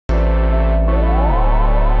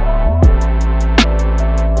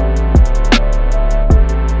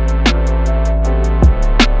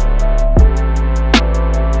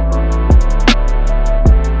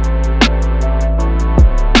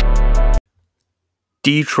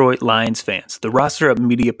Detroit Lions fans, the Roster Up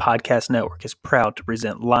Media Podcast Network is proud to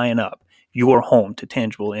present Lion Up, your home to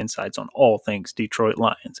tangible insights on all things Detroit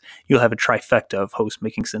Lions. You'll have a trifecta of hosts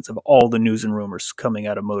making sense of all the news and rumors coming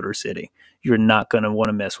out of Motor City. You're not going to want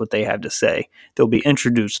to miss what they have to say. They'll be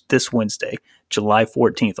introduced this Wednesday, July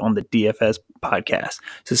 14th on the DFS podcast.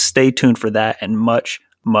 So stay tuned for that and much,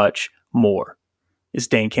 much more. Is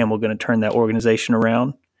Dan Campbell going to turn that organization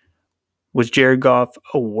around? Was Jared Goff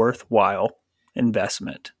a worthwhile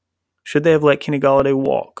investment? Should they have let Kenny Golladay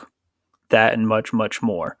walk? That and much, much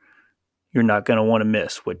more. You're not going to want to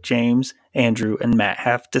miss what James, Andrew, and Matt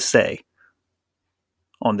have to say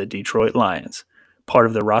on the Detroit Lions, part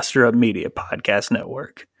of the Roster Up Media Podcast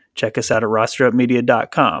Network. Check us out at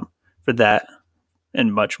rosterupmedia.com for that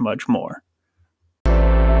and much, much more.